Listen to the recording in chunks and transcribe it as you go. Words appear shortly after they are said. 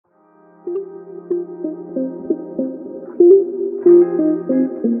Hello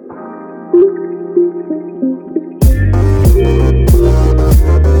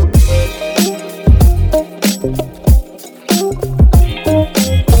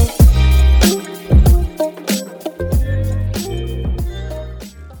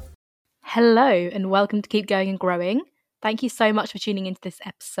and welcome to Keep Going and Growing. Thank you so much for tuning into this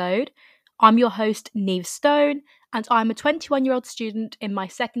episode. I'm your host, Neve Stone, and I'm a 21-year-old student in my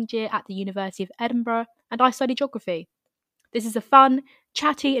second year at the University of Edinburgh, and I study geography. This is a fun,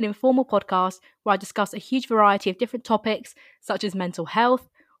 chatty and informal podcast where I discuss a huge variety of different topics such as mental health,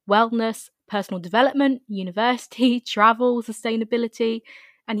 wellness, personal development, university, travel, sustainability,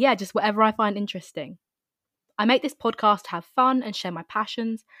 and just whatever I find interesting. I make this podcast to have fun and share my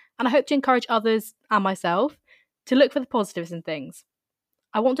passions, and I hope to encourage others and myself to look for the positives in things.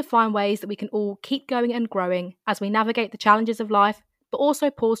 I want to find ways that we can all keep going and growing as we navigate the challenges of life, but also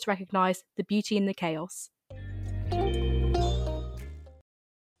pause to recognise the beauty in the chaos.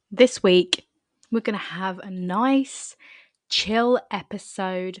 This week, we're going to have a nice, chill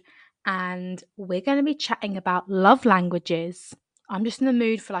episode, and we're going to be chatting about love languages. I'm just in the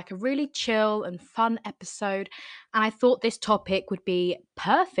mood for like a really chill and fun episode, and I thought this topic would be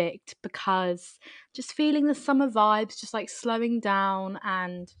perfect because just feeling the summer vibes, just like slowing down.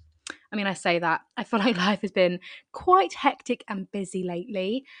 And I say that, I feel like life has been quite hectic and busy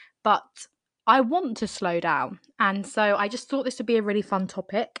lately, but I want to slow down. And so I just thought this would be a really fun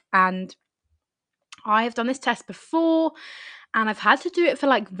topic. And I have done this test before and I've had to do it for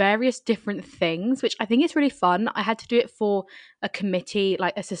like various different things, which I think is really fun. I had to do it for a committee,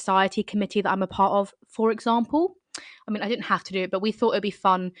 like a society committee that I'm a part of, for example. I didn't have to do it, but we thought it'd be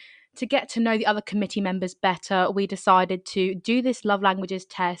fun to get to know the other committee members better. We decided to do this love languages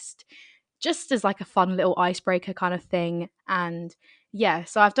test just as like a fun little icebreaker kind of thing. And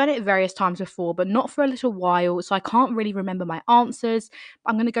so I've done it various times before, but not for a little while. So I can't really remember my answers.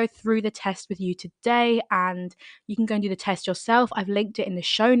 I'm going to go through the test with you today and you can go and do the test yourself. I've linked it in the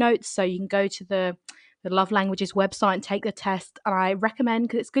show notes. So you can go to the Love Languages website and take the test. And I recommend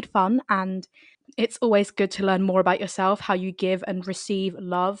because it's good fun and it's always good to learn more about yourself, how you give and receive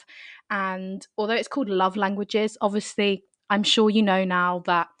love. And although it's called Love Languages, obviously, I'm sure you know now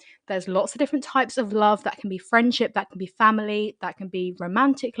that there's lots of different types of love. That can be friendship, that can be family, that can be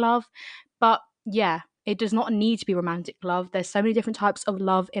romantic love. But it does not need to be romantic love. There's so many different types of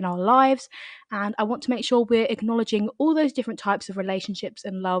love in our lives. And I want to make sure we're acknowledging all those different types of relationships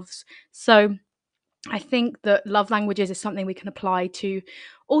and loves. So I think that love languages is something we can apply to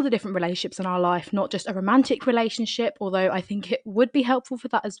all the different relationships in our life, not just a romantic relationship, although I think it would be helpful for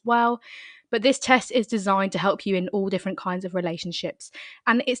that as well. But this test is designed to help you in all different kinds of relationships.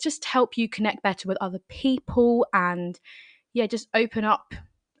 And it's just to help you connect better with other people and just open up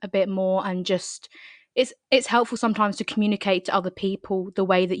a bit more and just it's helpful sometimes to communicate to other people the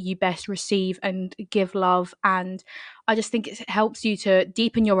way that you best receive and give love. And I just think it helps you to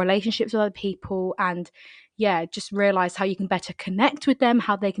deepen your relationships with other people and just realize how you can better connect with them,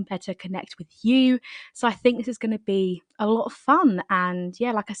 how they can better connect with you. So I think this is going to be a lot of fun. And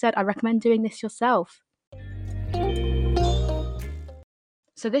like I said, I recommend doing this yourself.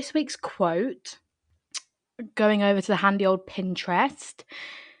 So this week's quote, going over to the handy old Pinterest: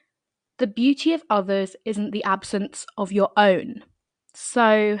 "The beauty of others isn't the absence of your own."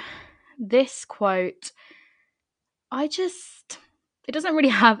 So this quote, it doesn't really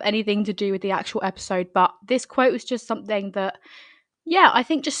have anything to do with the actual episode, but this quote was just something that, I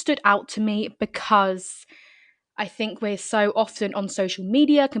think just stood out to me because I think we're so often on social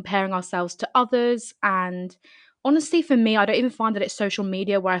media comparing ourselves to others. And honestly, for me, I don't even find that it's social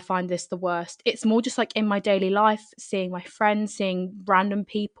media where I find this the worst. It's more just like in my daily life, seeing my friends, seeing random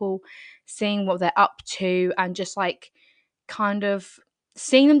people, seeing what they're up to, and just like kind of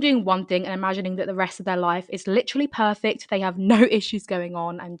seeing them doing one thing and imagining that the rest of their life is literally perfect. They have no issues going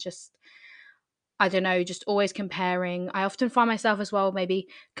on, and just, I don't know, just always comparing. I often find myself as well, maybe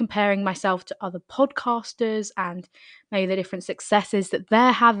comparing myself to other podcasters and maybe the different successes that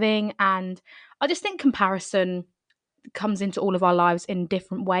they're having. And I just think comparison comes into all of our lives in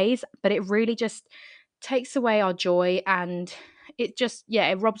different ways, but it really just takes away our joy. And it just,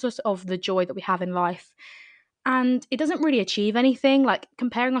 it robs us of the joy that we have in life. And it doesn't really achieve anything. Like,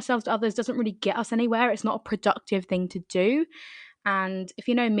 comparing ourselves to others doesn't really get us anywhere. It's not a productive thing to do. And if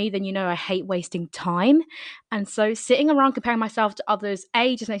you know me, then you know I hate wasting time. And so sitting around comparing myself to others,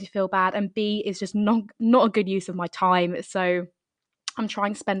 A, just makes me feel bad, and B, is just not a good use of my time. So I'm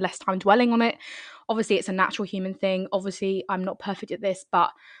trying to spend less time dwelling on it. Obviously, it's a natural human thing. Obviously, I'm not perfect at this,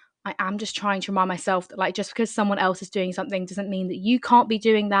 but I am just trying to remind myself that, like, just because someone else is doing something doesn't mean that you can't be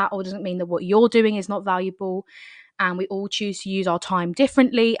doing that, or doesn't mean that what you're doing is not valuable. And we all choose to use our time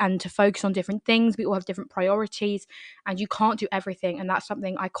differently and to focus on different things. We all have different priorities, and you can't do everything. And that's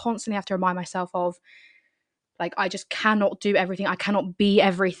something I constantly have to remind myself of. Like, I just cannot do everything. I cannot be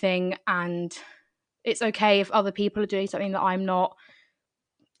everything. And it's okay if other people are doing something that I'm not.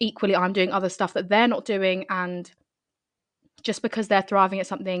 Equally, I'm doing other stuff that they're not doing. And just because they're thriving at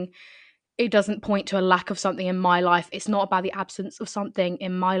something, it doesn't point to a lack of something in my life. It's not about the absence of something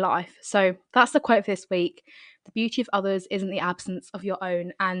in my life. So that's the quote for this week. The beauty of others isn't the absence of your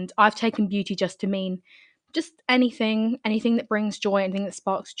own. And I've taken beauty just to mean just anything that brings joy, anything that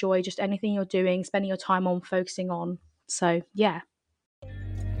sparks joy, just anything you're doing, spending your time on, focusing on. So yeah.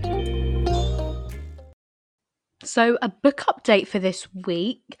 So, a book update for this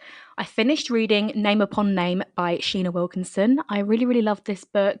week. I finished reading Name Upon Name by Sheena Wilkinson. I really, really loved this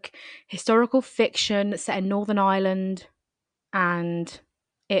book. Historical fiction set in Northern Ireland, and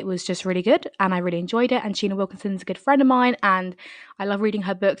it was just really good, and I really enjoyed it. And Sheena Wilkinson's a good friend of mine, and I love reading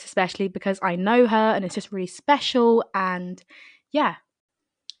her books, especially because I know her, and it's just really special. And yeah,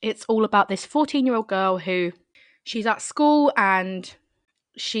 it's all about this 14-year-old girl who she's at school and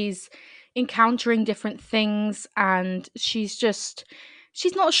she's encountering different things, and she's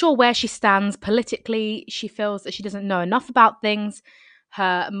not sure where she stands politically. She feels that she doesn't know enough about things.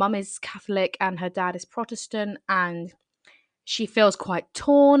 Her mum is Catholic and her dad is Protestant, and she feels quite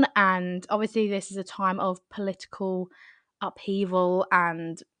torn. And obviously this is a time of political upheaval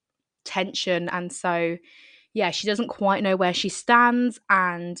and tension, and so yeah, she doesn't quite know where she stands,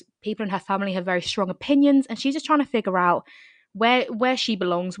 and people in her family have very strong opinions, and she's just trying to figure out where she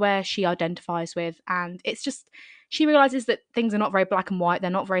belongs, where she identifies with. And it's just, she realizes that things are not very black and white,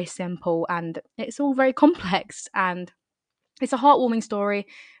 they're not very simple, and it's all very complex. And it's a heartwarming story.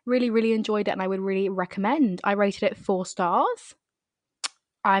 Really, really enjoyed it, and I would really recommend. I rated it 4 stars.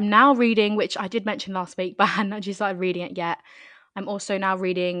 I'm now reading, which I did mention last week, but I hadn't actually started reading it yet. I'm also now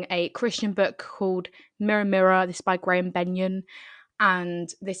reading a Christian book called Mirror Mirror. This is by Graham Benyon.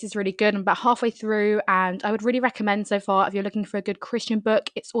 And this is really good. I'm about halfway through, and I would really recommend so far if you're looking for a good Christian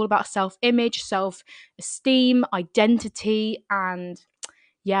book. It's all about self-image, self-esteem, identity, and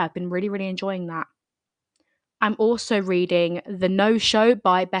yeah, I've been really, really enjoying that. I'm also reading The No Show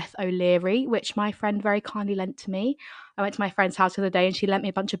by Beth O'Leary, which my friend very kindly lent to me. I went to my friend's house the other day and she lent me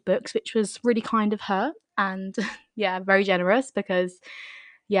a bunch of books, which was really kind of her. And yeah, very generous, because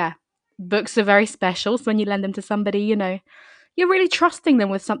yeah, books are very special. So when you lend them to somebody, you're really trusting them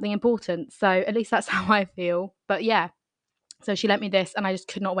with something important. So at least that's how I feel. But yeah, so she lent me this and I just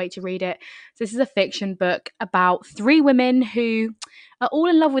could not wait to read it. So this is a fiction book about 3 women who are all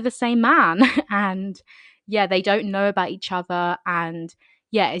in love with the same man. And yeah, they don't know about each other. And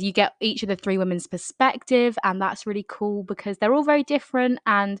yeah, you get each of the 3 women's perspective, and that's really cool because they're all very different.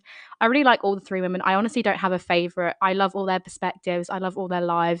 And I really like all the 3 women. I honestly don't have a favorite. I love all their perspectives. I love all their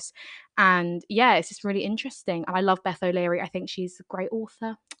lives. And yeah, it's just really interesting. And I love Beth O'Leary. I think she's a great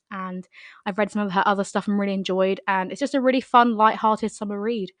author. And I've read some of her other stuff and really enjoyed. And it's just a really fun, light-hearted summer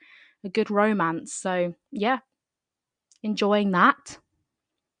read. A good romance. So yeah, enjoying that.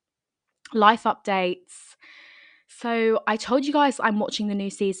 Life updates. So I told you guys I'm watching the new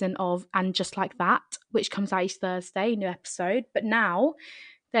season of And Just Like That, which comes out each Thursday, new episode. But now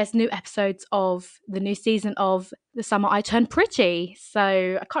there's new episodes of the new season of The Summer I Turned Pretty. So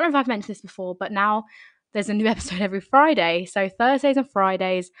I can't remember if I've mentioned this before, but now there's a new episode every Friday. So Thursdays and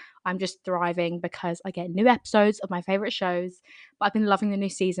Fridays, I'm just thriving because I get new episodes of my favourite shows. But I've been loving the new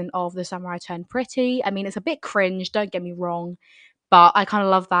season of The Summer I Turned Pretty. I mean, it's a bit cringe, don't get me wrong, but I kind of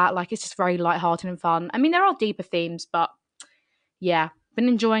love that. Like, it's just very lighthearted and fun. I mean, there are deeper themes, but yeah, been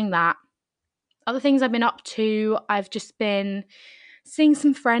enjoying that. Other things I've been up to, I've just been seeing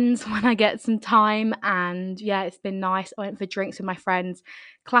some friends when I get some time, and yeah, it's been nice. I went for drinks with my friends.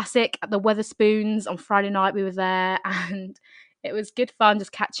 Classic at the Weatherspoons on Friday night, we were there, and it was good fun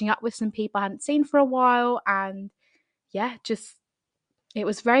just catching up with some people I hadn't seen for a while. And yeah, just it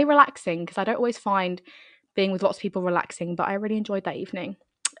was very relaxing because I don't always find being with lots of people relaxing, but I really enjoyed that evening.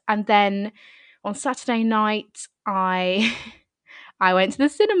 And then on Saturday night, I I went to the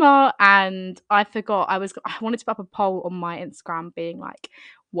cinema, and I forgot I wanted to put up a poll on my Instagram being like,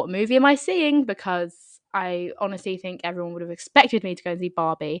 what movie am I seeing? Because I honestly think everyone would have expected me to go and see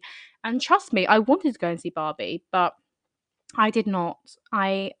Barbie. And trust me, I wanted to go and see Barbie, but I did not.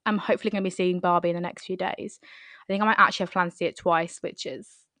 I am hopefully going to be seeing Barbie in the next few days. I think I might actually have plans to see it twice, which is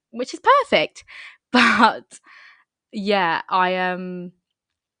perfect. But yeah, I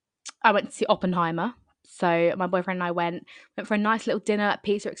went to see Oppenheimer. So my boyfriend and I went for a nice little dinner at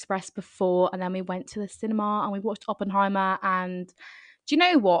Pizza Express before, and then we went to the cinema and we watched Oppenheimer. And do you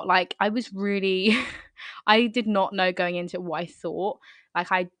know what? Like, I was really, I did not know going into it what I thought.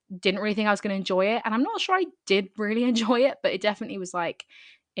 Like, I didn't really think I was going to enjoy it, and I'm not sure I did really enjoy it, but it definitely was like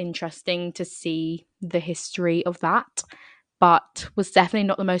interesting to see the history of that. But was definitely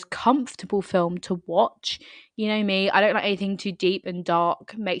not the most comfortable film to watch. You know me, I don't like anything too deep and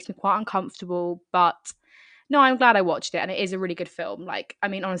dark, makes me quite uncomfortable. But no, I'm glad I watched it, and it is a really good film. Like, I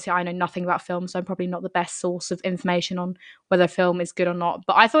mean, honestly, I know nothing about film, so I'm probably not the best source of information on whether a film is good or not.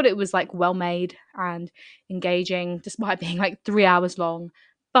 But I thought it was like well made and engaging, despite being like 3 hours long.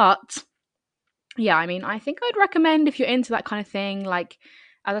 But yeah, I mean, I think I'd recommend if you're into that kind of thing. Like,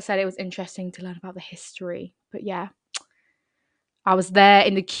 as I said, it was interesting to learn about the history. But yeah, I was there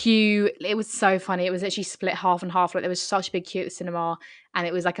in the queue. It was so funny. It was actually split half and half. Like, there was such a big queue at the cinema, and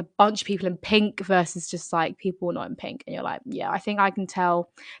it was like a bunch of people in pink versus just like people not in pink. And you're like, yeah, I think I can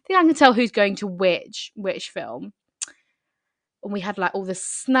tell. I think I can tell who's going to which film. And we had like all the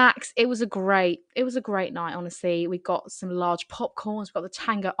snacks. It was a great night, honestly. We got some large popcorns. We got the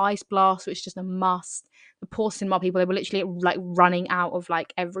Tango Ice Blast, which is just a must. The poor cinema people, they were literally like running out of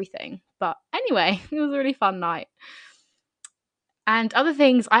like everything. But anyway, it was a really fun night. And other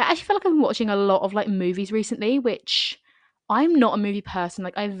things, I actually feel like I've been watching a lot of like movies recently, which I'm not a movie person.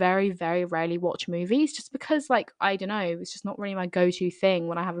 Like, I very, very rarely watch movies just because, like, I don't know, it's just not really my go to thing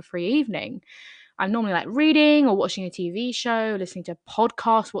when I have a free evening. I'm normally like reading or watching a TV show, listening to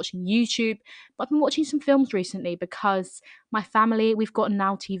podcasts, watching YouTube. But I've been watching some films recently because my family, we've got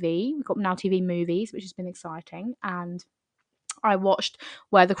Now TV, we've got Now TV movies, which has been exciting. And I watched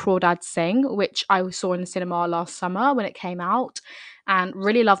Where the Crawdads Sing, which I saw in the cinema last summer when it came out, and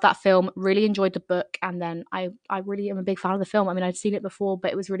really loved that film. Really enjoyed the book, and then I really am a big fan of the film. I mean, I'd seen it before, but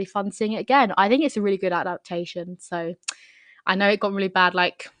it was really fun seeing it again. I think it's a really good adaptation. So I know it got really bad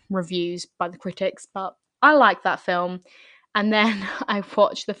like reviews by the critics, but I like that film. And then I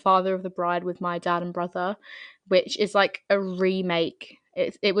watched The Father of the Bride with my dad and brother, which is like a remake.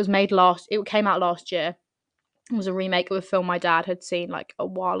 It was made last. It came out last year. It was a remake of a film my dad had seen like a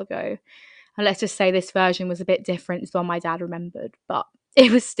while ago. And let's just say this version was a bit different to the one my dad remembered, but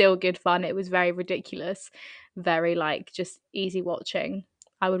it was still good fun. It was very ridiculous, very like just easy watching.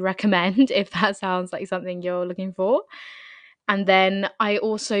 I would recommend if that sounds like something you're looking for. And then I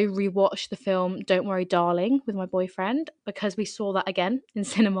also rewatched the film Don't Worry Darling with my boyfriend because we saw that again in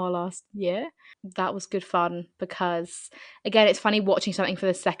cinema last year. That was good fun because, again, it's funny watching something for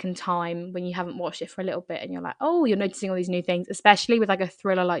the second time when you haven't watched it for a little bit and you're like, oh, you're noticing all these new things, especially with like a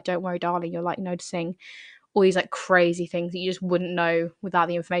thriller like Don't Worry Darling. You're like noticing all these like crazy things that you just wouldn't know without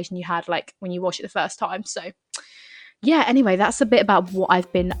the information you had like when you watched it the first time. So yeah, anyway, that's a bit about what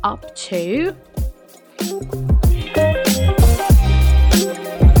I've been up to.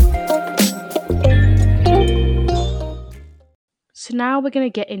 So now we're going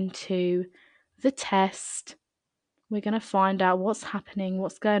to get into the test. We're going to find out what's happening,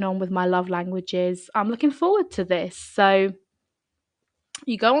 what's going on with my love languages. I'm looking forward to this. So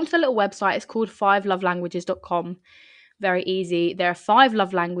you go onto the little website. It's called 5lovelanguages.com. Very easy. There are 5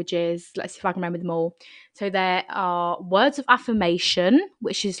 love languages. Let's see if I can remember them all. So there are words of affirmation,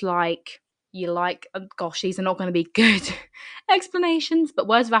 which is like, you like, oh gosh, these are not going to be good explanations, but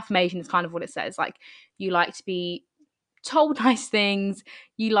words of affirmation is kind of what it says. Like, you like to be told nice things.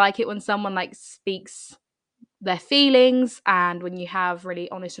 You like it when someone like speaks their feelings, and when you have really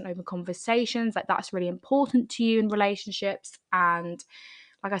honest and open conversations, like that's really important to you in relationships. And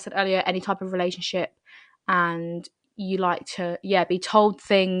like I said earlier, any type of relationship. And you like to be told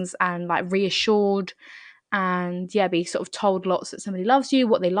things and like reassured, and be sort of told lots that somebody loves you,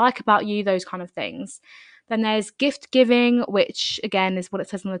 what they like about you, those kind of things. Then there's gift giving, which again is what it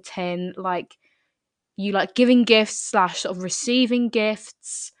says on the tin. Like, you like giving gifts slash sort of receiving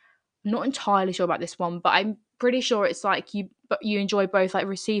gifts. I'm not entirely sure about this one, but I'm pretty sure it's like you enjoy both like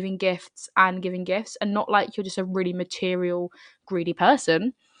receiving gifts and giving gifts, and not like you're just a really material greedy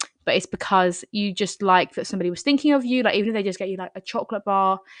person, but it's because you just like that somebody was thinking of you. Like, even if they just get you like a chocolate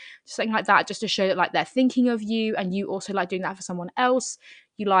bar, something like that, just to show that like they're thinking of you, and you also like doing that for someone else.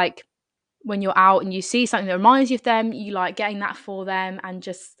 You like when you're out and you see something that reminds you of them, you like getting that for them, and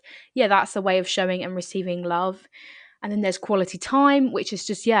just that's a way of showing and receiving love. And then there's quality time, which is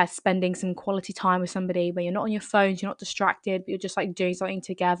just spending some quality time with somebody where you're not on your phones, you're not distracted, but you're just like doing something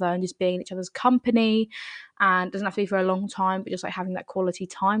together and just being in each other's company. And it doesn't have to be for a long time, but just like having that quality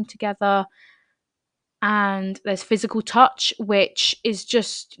time together. And there's physical touch, which is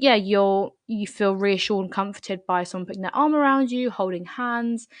just you feel reassured and comforted by someone putting their arm around you, holding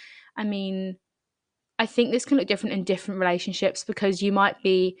hands. I mean, I think this can look different in different relationships, because you might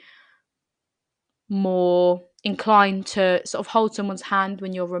be more inclined to sort of hold someone's hand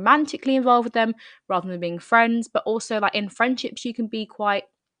when you're romantically involved with them rather than being friends. But also, like in friendships, you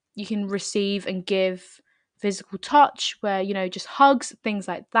can receive and give physical touch, where, just hugs, things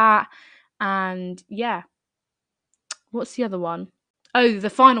like that. And yeah, what's the other one? Oh, the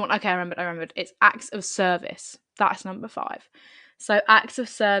final one. Okay, I remembered. It's acts of service. That's number 5. So acts of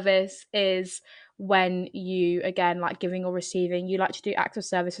service is when you, again, like giving or receiving, you like to do acts of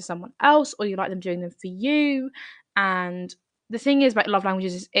service for someone else, or you like them doing them for you. And the thing is about love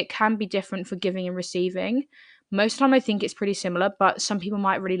languages is it can be different for giving and receiving. Most of the time I think it's pretty similar, but some people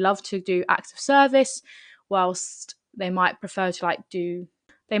might really love to do acts of service, whilst they might prefer to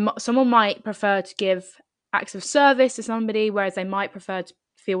someone might prefer to give acts of service to somebody, whereas they might prefer to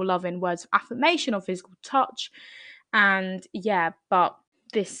feel love in words of affirmation or physical touch. And yeah, but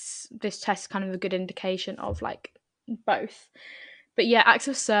this test is kind of a good indication of like both. But yeah, acts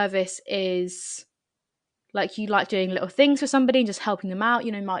of service is like you like doing little things for somebody and just helping them out.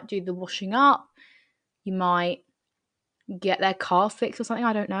 You might do the washing up, you might get their car fixed or something,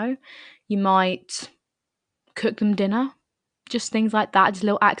 I don't know. You might cook them dinner, just things like that, just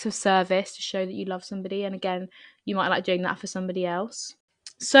little acts of service to show that you love somebody. And again, you might like doing that for somebody else.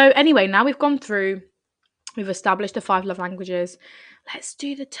 So anyway, now we've established the 5 love languages. Let's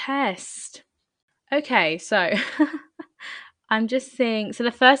do the test. Okay, so I'm just seeing. So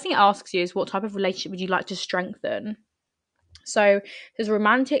the first thing it asks you is, what type of relationship would you like to strengthen? So there's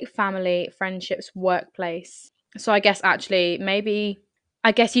romantic, family, friendships, workplace. So I guess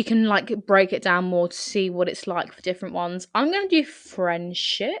you can like break it down more to see what it's like for different ones. I'm going to do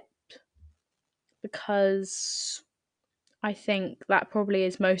friendship, because I think that probably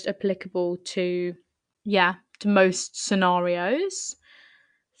is most applicable to most scenarios.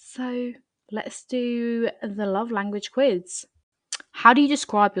 So let's do the love language quiz. How do you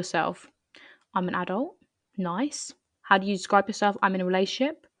describe yourself? I'm an adult. Nice. How do you describe yourself? I'm in a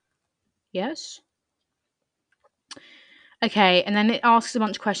relationship. Yes. Okay, and then it asks a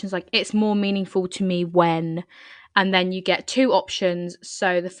bunch of questions like, it's more meaningful to me when, and then you get 2 options.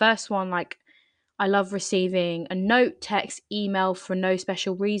 So the first one, like, I love receiving a note, text, email for no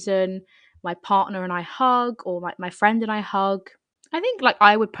special reason. My partner and I hug, or like my friend and I hug. I think like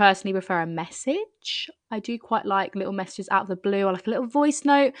I would personally prefer a message. I do quite like little messages out of the blue, or like a little voice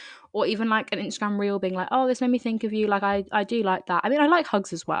note, or even like an Instagram reel being like, oh, this made me think of you. Like I do like that. I mean, I like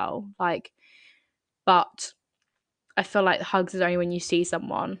hugs as well. Like, but I feel like hugs is only when you see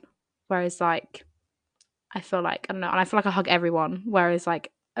someone. Whereas like I feel like, I don't know, and I feel like I hug everyone. Whereas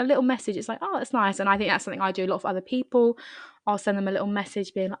like a little message, it's like, oh, that's nice. And I think that's something I do a lot for other people. I'll send them a little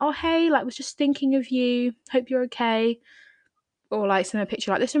message being like, oh, hey, like was just thinking of you. Hope you're okay. Or like send a picture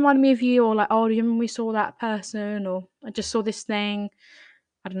like, this reminded me of you. Or like, oh, do you remember we saw that person? Or I just saw this thing.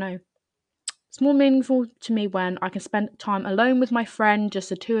 I don't know. It's more meaningful to me when I can spend time alone with my friend, just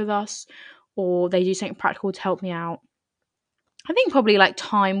the 2 of us, or they do something practical to help me out. I think probably like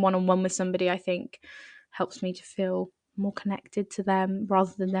time one-on-one with somebody, I think helps me to feel more connected to them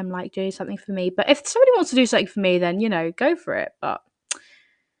rather than them like doing something for me. But if somebody wants to do something for me, then go for it. But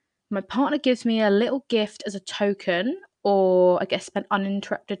my partner gives me a little gift as a token, or I guess spend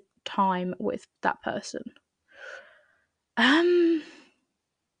uninterrupted time with that person. I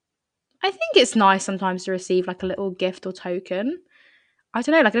think it's nice sometimes to receive like a little gift or token. I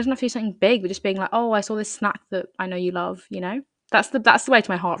don't know, like it doesn't have to be something big, but just being like, oh, I saw this snack that I know you love, That's the way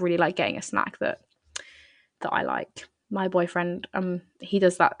to my heart, really, like getting a snack that I like. My boyfriend, he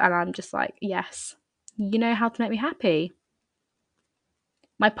does that, and I'm just like, yes, you know how to make me happy.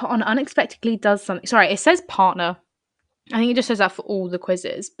 My partner unexpectedly does something. Sorry, it says partner. I think it just says that for all the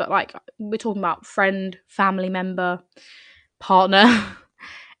quizzes, but like we're talking about friend, family member, partner,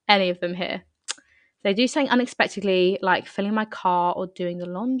 any of them here. They do something unexpectedly, like filling my car or doing the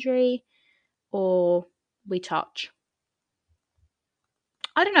laundry, or we touch.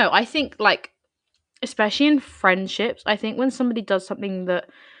 I don't know. I think like, especially in friendships, I think when somebody does something that,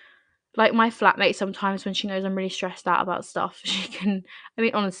 like my flatmate, sometimes when she knows I'm really stressed out about stuff, she can. I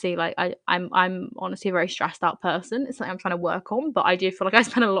mean, honestly, like I'm honestly a very stressed out person. It's something I'm trying to work on, but I do feel like I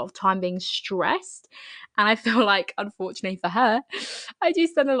spend a lot of time being stressed, and I feel like, unfortunately for her, I do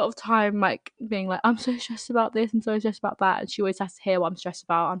spend a lot of time like being like, I'm so stressed about this and so stressed about that, and she always has to hear what I'm stressed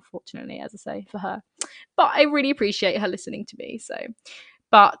about. Unfortunately, as I say, for her, but I really appreciate her listening to me. So,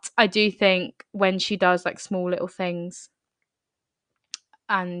 but I do think when she does like small little things,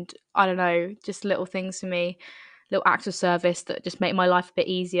 and I don't know, just little things for me, little acts of service that just make my life a bit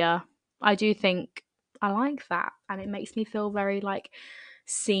easier, I do think I like that, and it makes me feel very like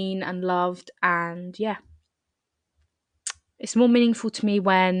seen and loved. And yeah, it's more meaningful to me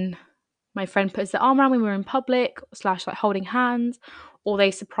when my friend puts their arm around me when we're in public, slash like holding hands, or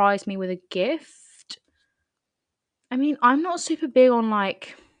they surprise me with a gift. I mean, I'm not super big on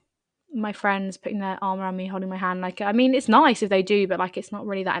like my friends putting their arm around me, holding my hand. Like, I mean, it's nice if they do, but like, it's not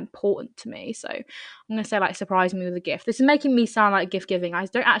really that important to me. So I'm gonna say like surprise me with a gift. This is making me sound like gift giving. I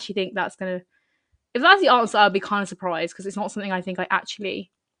don't actually think that's gonna. If that's the answer, I'll be kind of surprised because it's not something I think I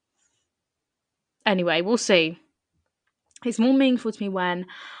actually. Anyway, we'll see. It's more meaningful to me when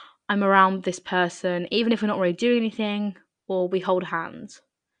I'm around this person, even if we're not really doing anything or we hold hands.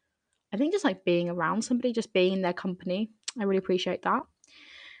 I think just like being around somebody, just being in their company, I really appreciate that.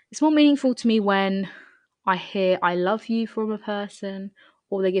 It's more meaningful to me when I hear I love you from a person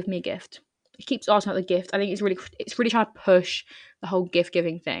or they give me a gift. It keeps asking about the gift. I think it's really trying to push the whole gift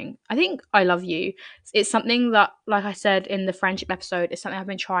giving thing. I think I love you. It's something that, like I said in the friendship episode, it's something I've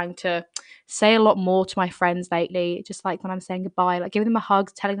been trying to say a lot more to my friends lately. Just like when I'm saying goodbye, like giving them a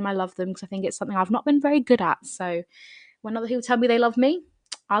hug, telling them I love them, because I think it's something I've not been very good at. So when other people tell me they love me,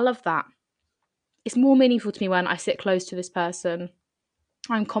 I love that. It's more meaningful to me when I sit close to this person.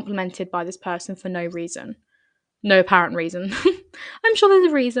 I'm complimented by this person for no reason, no apparent reason. I'm sure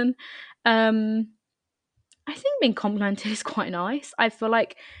there's a reason. I think being complimented is quite nice. I feel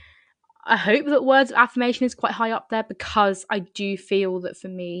like I hope that words of affirmation is quite high up there because I do feel that for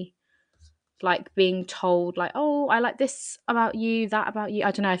me, like being told, like, oh, I like this about you, that about you. I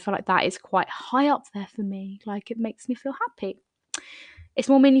don't know. I feel like that is quite high up there for me. Like it makes me feel happy. It's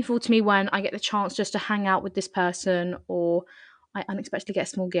more meaningful to me when I get the chance just to hang out with this person or I unexpectedly get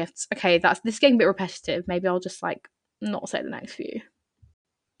small gifts. Okay, this is getting a bit repetitive. Maybe I'll just like not say the next few.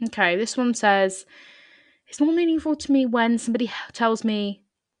 Okay, this one says it's more meaningful to me when somebody tells me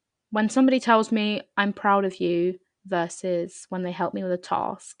I'm proud of you versus when they help me with a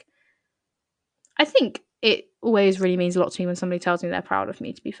task. I think it always really means a lot to me when somebody tells me they're proud of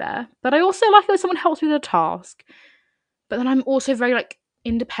me, to be fair. But I also like it when someone helps me with a task. But then I'm also very like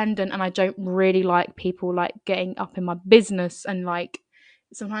independent and I don't really like people like getting up in my business and like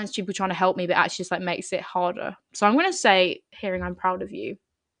sometimes people trying to help me but actually just like makes it harder. So I'm gonna say hearing I'm proud of you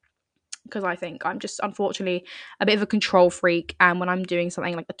because I think I'm just unfortunately a bit of a control freak and when I'm doing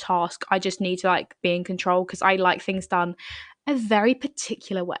something like a task, I just need to like be in control because I like things done a very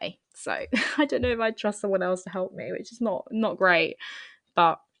particular way. So I don't know if I trust someone else to help me, which is not great.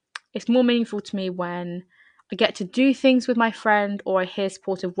 But it's more meaningful to me when I get to do things with my friend or I hear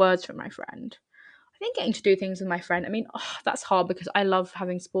supportive words from my friend. I think getting to do things with my friend, I mean, that's hard because I love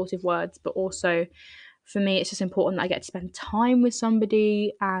having supportive words, but also for me, it's just important that I get to spend time with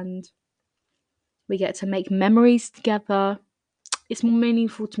somebody and we get to make memories together. It's more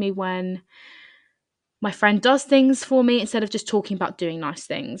meaningful to me when my friend does things for me instead of just talking about doing nice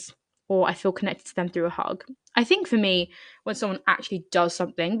things, or I feel connected to them through a hug. I think for me, when someone actually does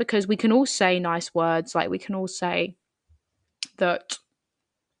something, because we can all say nice words, like we can all say that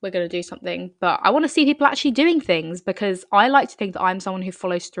we're going to do something, but I want to see people actually doing things because I like to think that I'm someone who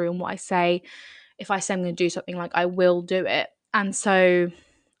follows through on what I say. If I say I'm going to do something, like I will do it. And so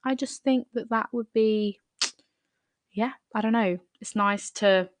I just think that that would be, yeah, I don't know. It's nice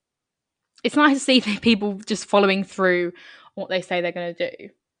to see people just following through on what they say they're going to do,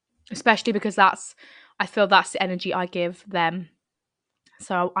 especially because I feel that's the energy I give them.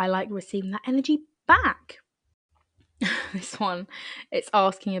 So I like receiving that energy back. This one, it's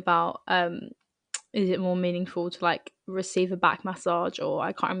asking about is it more meaningful to like receive a back massage or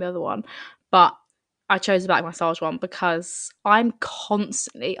I can't remember the other one, but I chose the back massage one because I'm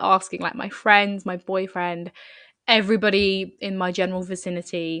constantly asking like my friends, my boyfriend, everybody in my general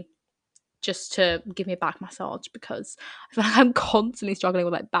vicinity just to give me a back massage because I feel like I'm constantly struggling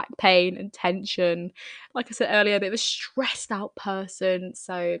with like back pain and tension. Like I said earlier, a bit of a stressed out person.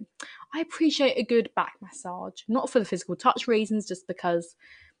 So I appreciate a good back massage. Not for the physical touch reasons, just because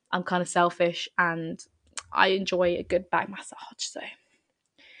I'm kind of selfish and I enjoy a good back massage. So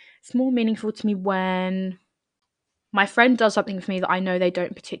it's more meaningful to me when my friend does something for me that I know they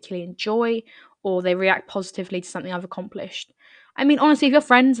don't particularly enjoy or they react positively to something I've accomplished. I mean, honestly, if your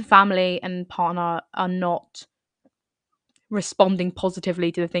friends, family, and partner are not responding positively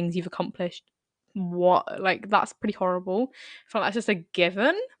to the things you've accomplished, that's pretty horrible. I feel like that's just a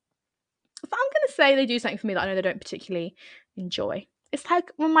given. But I'm gonna say they do something for me that I know they don't particularly enjoy. It's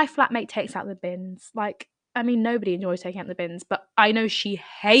like when my flatmate takes out the bins. Like, I mean, nobody enjoys taking out the bins, but I know she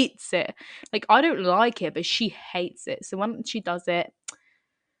hates it. Like, I don't like it, but she hates it. So when she does it,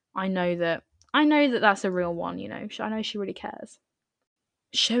 I know that that's a real one. I know she really cares.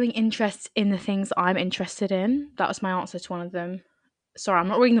 Showing interest in the things I'm interested in. That was my answer to one of them. Sorry, I'm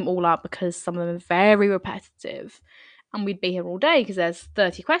not reading them all up because some of them are very repetitive and we'd be here all day because there's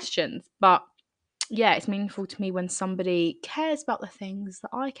 30 questions. But yeah, it's meaningful to me when somebody cares about the things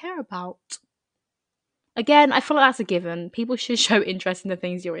that I care about. Again, I feel like that's a given. People should show interest in the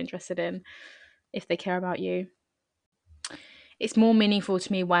things you're interested in if they care about you. It's more meaningful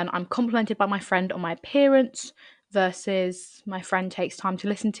to me when I'm complimented by my friend on my appearance versus my friend takes time to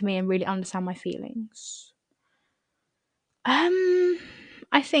listen to me and really understand my feelings. Um,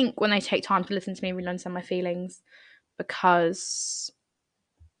 I think when they take time to listen to me and really understand my feelings, because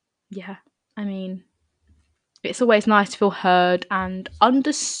yeah, I mean, it's always nice to feel heard and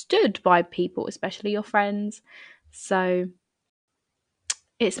understood by people, especially your friends. So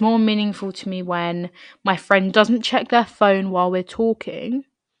it's more meaningful to me when my friend doesn't check their phone while we're talking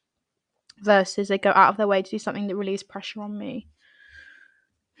versus they go out of their way to do something that relieves pressure on me.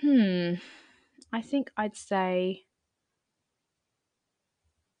 I think I'd say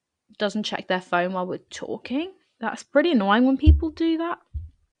doesn't check their phone while we're talking. That's pretty annoying when people do that.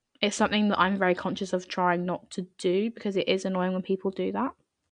 It's something that I'm very conscious of trying not to do because it is annoying when people do that.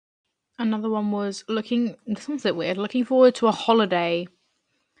 Another one was this one's a bit weird, looking forward to a holiday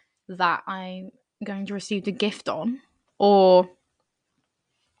that I'm going to receive a gift on, or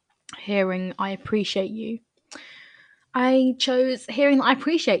hearing I appreciate you. I chose hearing that I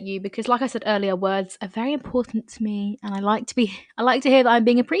appreciate you because, like I said earlier, words are very important to me and I like to hear that I'm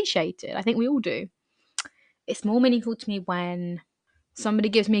being appreciated. I think we all do. It's more meaningful to me when somebody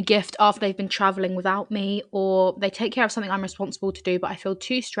gives me a gift after they've been traveling without me, or they take care of something I'm responsible to do but I feel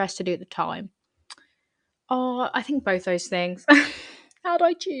too stressed to do at the time. Oh, I think both those things. How do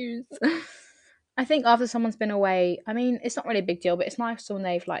I choose? I think after someone's been away, I mean, it's not really a big deal, but it's nice when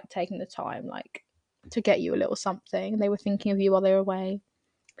they've like taken the time like to get you a little something and they were thinking of you while they were away.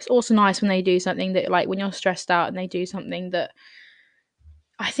 It's also nice when they do something that, like, when you're stressed out and they do something that,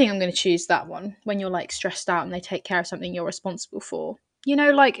 I think I'm going to choose that one, when you're like stressed out and they take care of something you're responsible for. You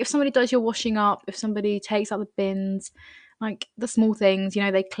know, like if somebody does your washing up, if somebody takes out the bins, like the small things, you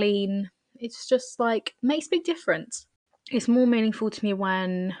know, they clean. It's just like makes a big difference. It's more meaningful to me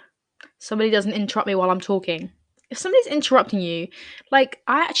when somebody doesn't interrupt me while I'm talking. If somebody's interrupting you, like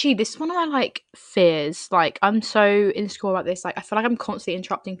this is one of my like fears. Like I'm so insecure about this. Like I feel like I'm constantly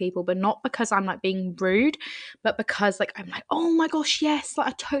interrupting people, but not because I'm like being rude, but because like I'm like, oh my gosh, yes, like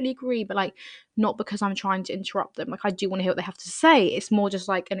I totally agree, but like not because I'm trying to interrupt them. Like I do want to hear what they have to say. It's more just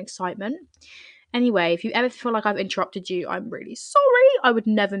like an excitement. Anyway, if you ever feel like I've interrupted you, I'm really sorry. I would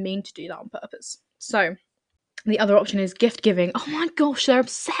never mean to do that on purpose. So the other option is gift giving. Oh my gosh, they're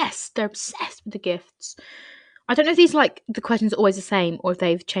obsessed. They're obsessed with the gifts. I don't know if these like the questions are always the same or if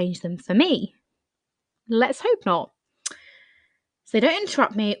they've changed them for me. Let's hope not. So they don't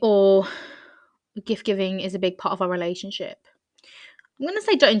interrupt me, or gift giving is a big part of our relationship. I'm going to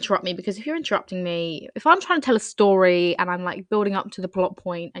say don't interrupt me, because if you're interrupting me, if I'm trying to tell a story and I'm like building up to the plot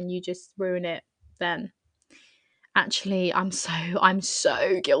point and you just ruin it, then actually I'm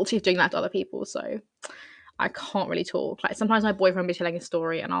so guilty of doing that to other people. So I can't really talk. Like sometimes my boyfriend will be telling a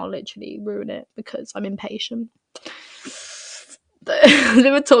story and I'll literally ruin it because I'm impatient.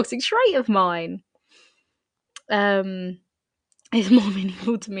 The toxic trait of mine. It's more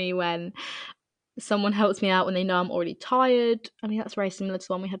meaningful to me when someone helps me out when they know I'm already tired. I mean, that's very similar to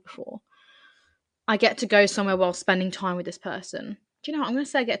the one we had before. I get to go somewhere while spending time with this person. Do you know what? I'm going to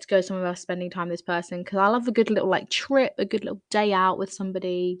say I get to go somewhere while spending time with this person because I love a good little like trip, a good little day out with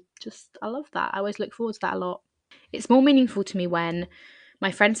somebody. Just, I love that. I always look forward to that a lot. It's more meaningful to me when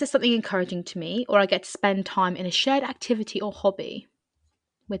my friend says something encouraging to me, or I get to spend time in a shared activity or hobby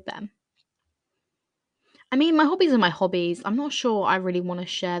with them. I mean, my hobbies are my hobbies. I'm not sure I really want to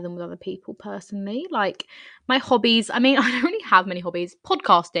share them with other people personally. Like, my hobbies, I mean, I don't really have many hobbies.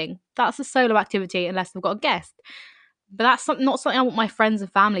 Podcasting, that's a solo activity unless I've got a guest. But that's not something I want my friends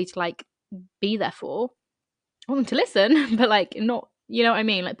and family to, like, be there for. I want them to listen, but, like, not, you know what I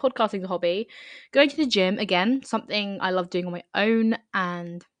mean? Like, podcasting's a hobby. Going to the gym, again, something I love doing on my own,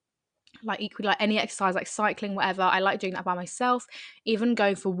 and like equally like any exercise, like cycling, whatever, I like doing that by myself. Even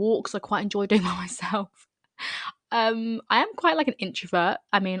going for walks I quite enjoy doing by myself. I am quite like an introvert.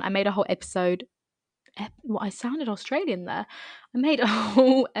 I mean, I made a whole episode I sounded Australian there. I made a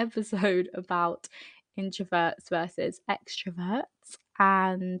whole episode about introverts versus extroverts,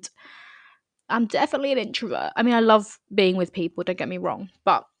 and I'm definitely an introvert. I mean, I love being with people, don't get me wrong,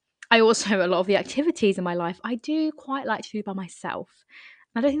 but I also, a lot of the activities in my life I do quite like to do by myself.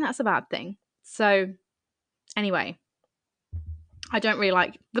 I don't think that's a bad thing. So, anyway, I don't really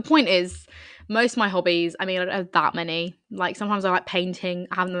like. The point is, most of my hobbies, I mean, I don't have that many. Like, sometimes I like painting.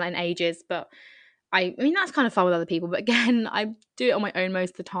 I haven't done that in ages, but I mean, that's kind of fun with other people, but again, I do it on my own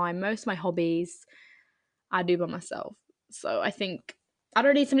most of the time. Most of my hobbies I do by myself. So I think I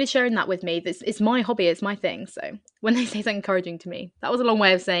don't need somebody sharing that with me. This it's my hobby, it's my thing. So when they say something encouraging to me, that was a long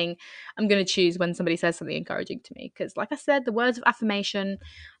way of saying I'm going to choose when somebody says something encouraging to me. Because, like I said, the words of affirmation,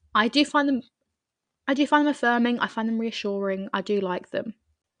 I do find them, I do find them affirming. I find them reassuring. I do like them.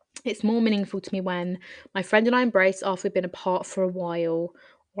 It's more meaningful to me when my friend and I embrace after we've been apart for a while,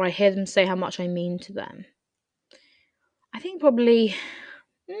 or I hear them say how much I mean to them. I think probably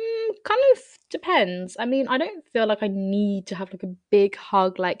kind of depends. I mean, I don't feel like I need to have like a big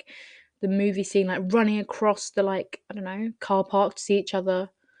hug, like the movie scene, like running across the like I don't know car park to see each other.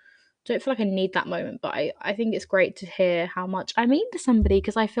 Don't feel like I need that moment, but I think it's great to hear how much I mean to somebody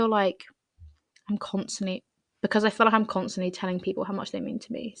because I feel like I'm constantly because I feel like I'm constantly telling people how much they mean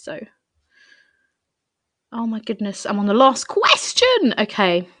to me. So, oh my goodness, I'm on the last question.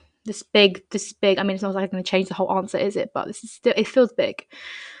 Okay, this is big. I mean, it's not like I'm going to change the whole answer, is it? But this is still it feels big.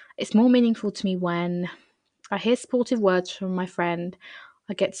 It's more meaningful to me when I hear supportive words from my friend.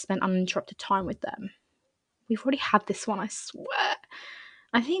 I get to spend uninterrupted time with them. We've already had this one, I swear.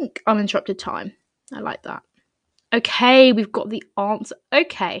 I think uninterrupted time. I like that. Okay, we've got the answer.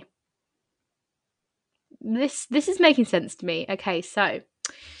 Okay. This is making sense to me. Okay, so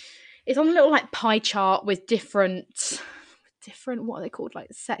it's on a little like pie chart with different what are they called?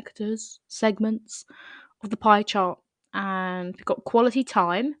 Like sectors, segments of the pie chart. And we've got quality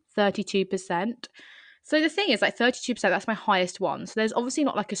time, 32%. So the thing is, like 32%, that's my highest one. So there's obviously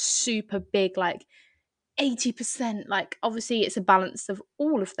not like a super big, like 80%. Like, obviously, it's a balance of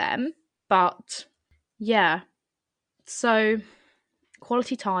all of them. But yeah. So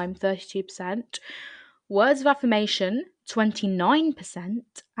quality time, 32%. Words of affirmation, 29%.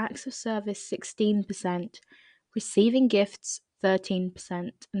 Acts of service, 16%. Receiving gifts,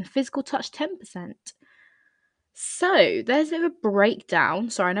 13%. And physical touch, 10%. So there's a bit of a breakdown.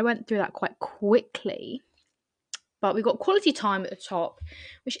 Sorry, I know I went through that quite quickly. But we've got quality time at the top,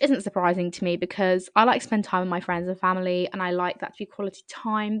 which isn't surprising to me because I like to spend time with my friends and family, and I like that to be quality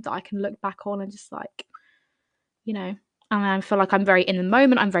time that I can look back on and just like, you know, and I feel like I'm very in the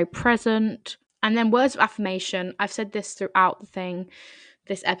moment, I'm very present. And then words of affirmation, I've said this throughout the thing,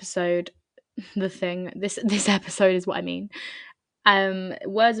 this episode, this episode is what I mean.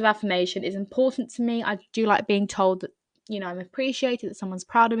 Words of affirmation is important to me. I do like being told that I'm appreciated, that someone's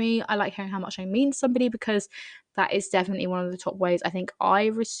proud of me. I like hearing how much I mean to somebody because that is definitely one of the top ways I think I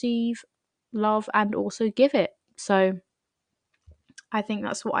receive love and also give it. So I think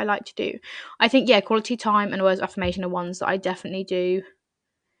that's what I like to do. I think quality time and words of affirmation are ones that I definitely do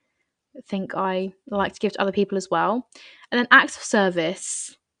think I like to give to other people as well. And then acts of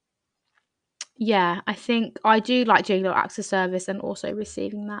service. Yeah, I think I do like doing little acts of service and also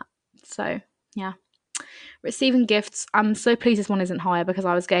receiving that. So, yeah. Receiving gifts, I'm so pleased this one isn't higher because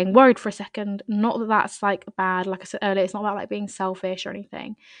I was getting worried for a second. Not that that's like bad, like I said earlier, it's not about like being selfish or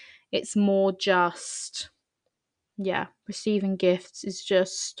anything. It's more just, receiving gifts is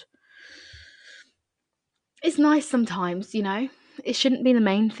just, it's nice sometimes, It shouldn't be the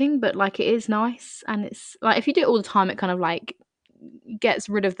main thing, but like it is nice. And it's like if you do it all the time, it kind of like gets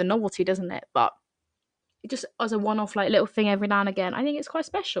rid of the novelty, doesn't it? But just as a one-off like little thing every now and again, I think it's quite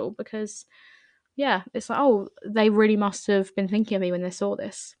special because it's like, oh, they really must have been thinking of me when they saw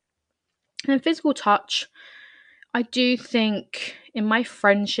this. And then physical touch, I do think in my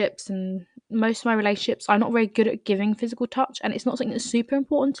friendships and most of my relationships, I'm not very good at giving physical touch, and it's not something that's super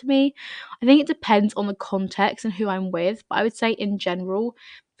important to me. I think it depends on the context and who I'm with, but I would say in general,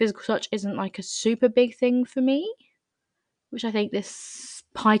 physical touch isn't like a super big thing for me, which I think this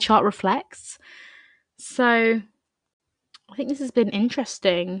pie chart reflects. So I think this has been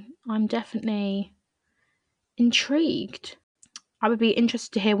interesting. I'm definitely intrigued. I would be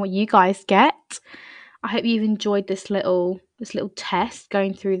interested to hear what you guys get. I hope you've enjoyed this little test,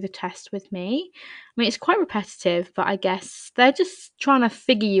 going through the test with me. I mean, it's quite repetitive, but I guess they're just trying to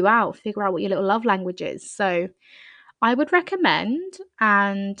figure out what your little love language is. So I would recommend,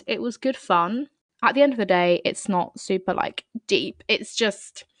 and it was good fun. At the end of the day, it's not super like deep.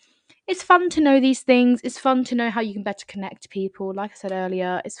 It's fun to know these things. It's fun to know how you can better connect to people. Like I said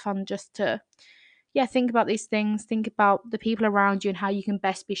earlier, it's fun just to think about these things, think about the people around you and how you can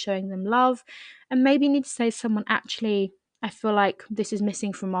best be showing them love. And maybe you need to say to someone, actually, I feel like this is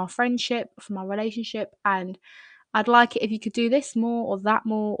missing from our friendship, from our relationship, and I'd like it if you could do this more or that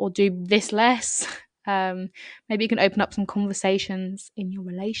more or do this less. Maybe you can open up some conversations in your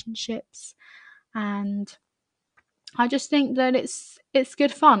relationships. And I just think that it's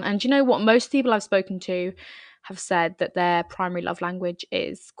good fun. And do you know what? Most people I've spoken to have said that their primary love language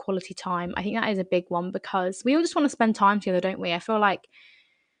is quality time. I think that is a big one because we all just want to spend time together, don't we? I feel like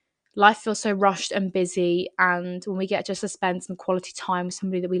life feels so rushed and busy, and when we get just to spend some quality time with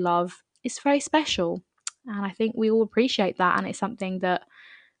somebody that we love, it's very special. And I think we all appreciate that, and it's something that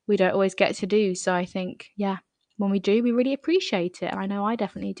we don't always get to do. So I think, yeah, when we do, we really appreciate it. And I know I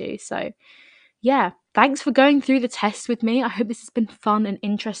definitely do. So yeah, thanks for going through the test with me. I hope this has been fun and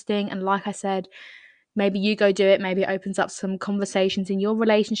interesting. And like I said, maybe you go do it. Maybe it opens up some conversations in your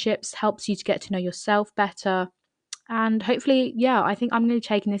relationships, helps you to get to know yourself better. And hopefully, yeah, I think I'm going to be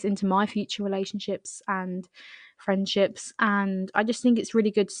taking this into my future relationships and friendships. And I just think it's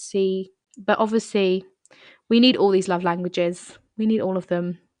really good to see. But obviously, we need all these love languages. We need all of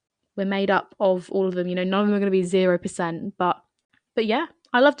them. We're made up of all of them. You know, none of them are going to be 0%. But yeah,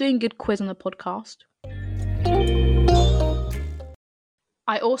 I love doing good quiz on the podcast.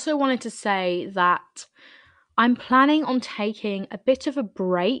 I also wanted to say that I'm planning on taking a bit of a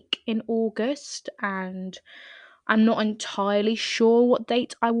break in August, and I'm not entirely sure what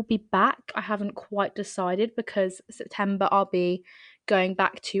date I will be back. I haven't quite decided because September I'll be going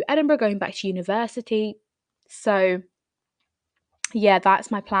back to Edinburgh, going back to university. So, yeah,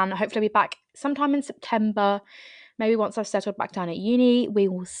 that's my plan. Hopefully, I'll be back sometime in September. Maybe once I've settled back down at uni, we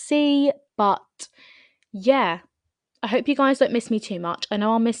will see. But yeah, I hope you guys don't miss me too much. I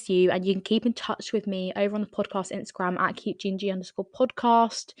know I'll miss you, and you can keep in touch with me over on the podcast Instagram at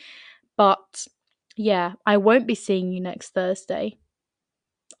keepgng_podcast. But yeah, I won't be seeing you next Thursday,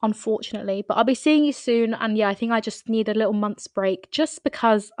 unfortunately, but I'll be seeing you soon. And yeah, I think I just need a little month's break just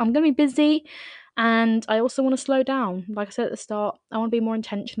because I'm going to be busy, and I also want to slow down. Like I said at the start, I want to be more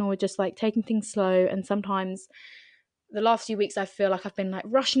intentional with just like taking things slow. And sometimes the last few weeks I feel like I've been like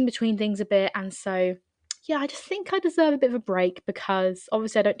rushing between things a bit, and so yeah, I just think I deserve a bit of a break because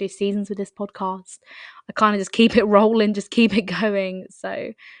obviously I don't do seasons with this podcast. I kind of just keep it rolling, just keep it going.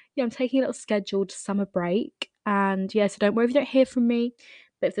 So yeah, I'm taking a little scheduled summer break, and yeah, so don't worry if you don't hear from me.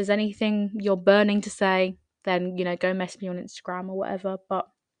 But if there's anything you're burning to say, then you know, go message me on Instagram or whatever. But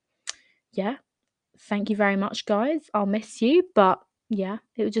yeah, thank you very much, guys. I'll miss you, but yeah,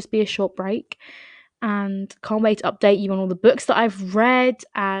 it would just be a short break. And can't wait to update you on all the books that I've read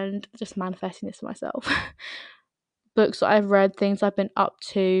and just manifesting this for myself. Books that I've read, things I've been up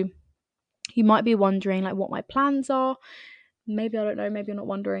to. You might be wondering like what my plans are. Maybe I don't know, maybe you're not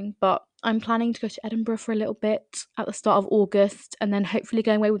wondering, but I'm planning to go to Edinburgh for a little bit at the start of August and then hopefully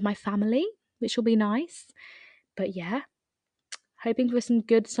going away with my family, which will be nice. But yeah, hoping for some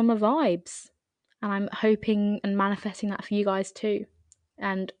good summer vibes. And I'm hoping and manifesting that for you guys too.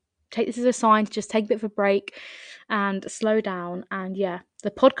 And take this as a sign to just take a bit of a break and slow down. And yeah,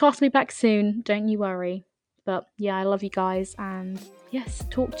 the podcast will be back soon. Don't you worry. But yeah, I love you guys. And yes,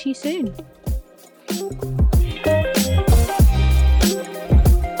 talk to you soon.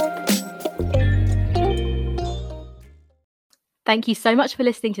 Thank you so much for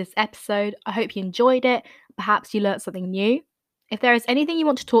listening to this episode. I hope you enjoyed it. Perhaps you learned something new. If there is anything you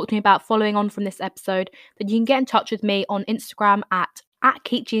want to talk to me about following on from this episode, then you can get in touch with me on Instagram at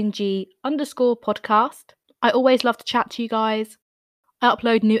keepgng_podcast. I always love to chat to you guys. I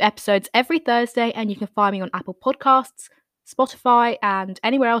upload new episodes every Thursday, and you can find me on Apple Podcasts, Spotify, and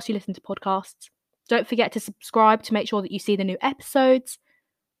anywhere else you listen to podcasts. Don't forget to subscribe to make sure that you see the new episodes.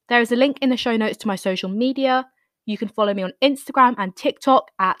 There is a link in the show notes to my social media. You can follow me on Instagram and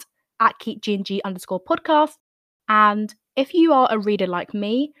TikTok at keepgng_podcast. And if you are a reader like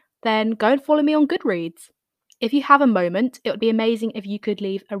me, then go and follow me on Goodreads. If you have a moment, it would be amazing if you could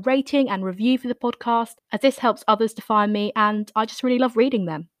leave a rating and review for the podcast, as this helps others to find me, and I just really love reading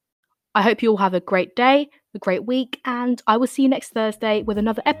them. I hope you all have a great day, a great week, and I will see you next Thursday with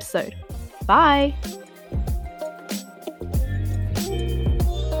another episode. Bye!